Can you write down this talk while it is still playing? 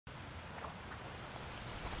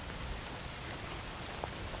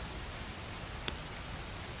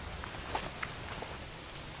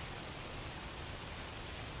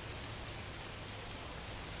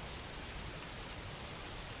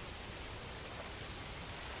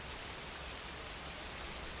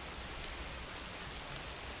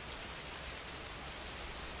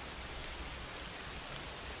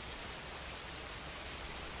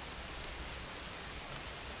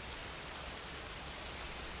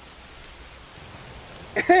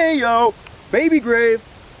Hey, yo! Baby grave!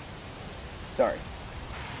 Sorry.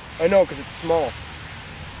 I know, because it's small.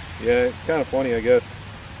 Yeah, it's kind of funny, I guess.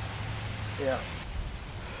 Yeah.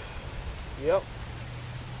 Yep.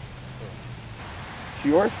 It's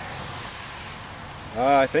yours?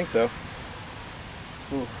 I think so.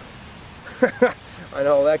 I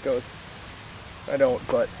know how that goes. I don't,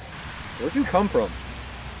 but... Where'd you come from?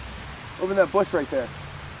 Over in that bush right there.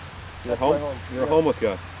 You're, That's my home. You're a homeless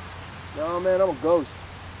guy. No, man, I'm a ghost.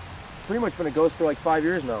 Pretty much been a ghost for like 5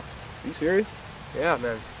 years now. Are you serious? Yeah,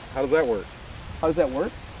 man. How does that work? How does that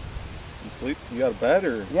work? You sleep? You got a bed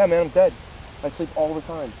or? Yeah, man, I'm dead. I sleep all the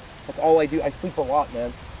time. That's all I do. I sleep a lot,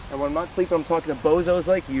 man. And when I'm not sleeping, I'm talking to bozos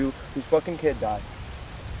like you whose fucking kid died.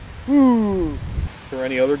 Is there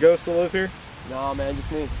any other ghosts that live here? Nah, man,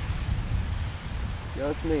 just me. Yeah,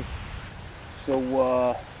 that's me. So,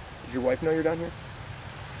 does your wife know you're down here?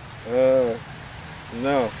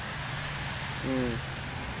 No.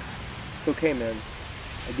 It's okay, man.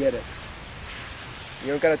 I get it.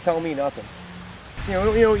 You don't gotta tell me nothing.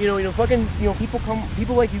 Fucking,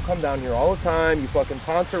 people like you come down here all the time. You fucking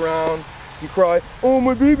pounce around. You cry, oh,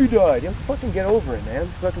 my baby died. You fucking get over it, man.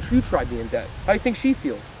 Fucking, you try being dead. How do you think she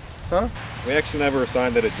feels? Huh? We actually never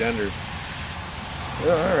assigned it a gender.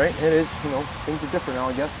 Yeah, all right. It is, things are different now,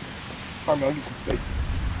 I guess. All right, man, I'll give you some space.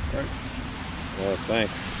 All right.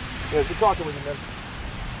 Thanks. Yeah, good talking with you,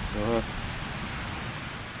 man.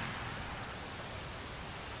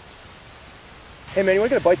 Hey, man, you want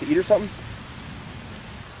to get a bite to eat or something?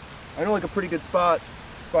 I know like a pretty good spot.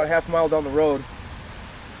 It's about a half mile down the road.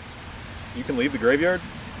 You can leave the graveyard?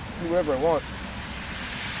 Do whatever I want.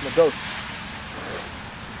 I'm a ghost.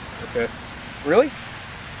 Okay. Really?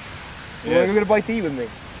 You Yeah. want to go get a bite to eat with me?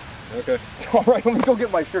 Okay. All right, let me go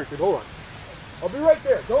get my shirt, dude. Hold on. I'll be right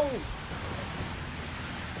there. Don't leave.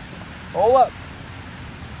 Hold up.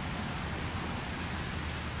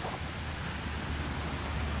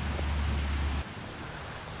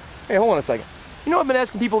 Hey, hold on a second. You know I've been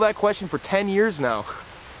asking people that question for 10 years now,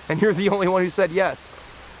 and you're the only one who said yes.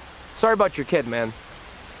 Sorry about your kid, man.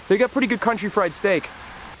 They got pretty good country fried steak.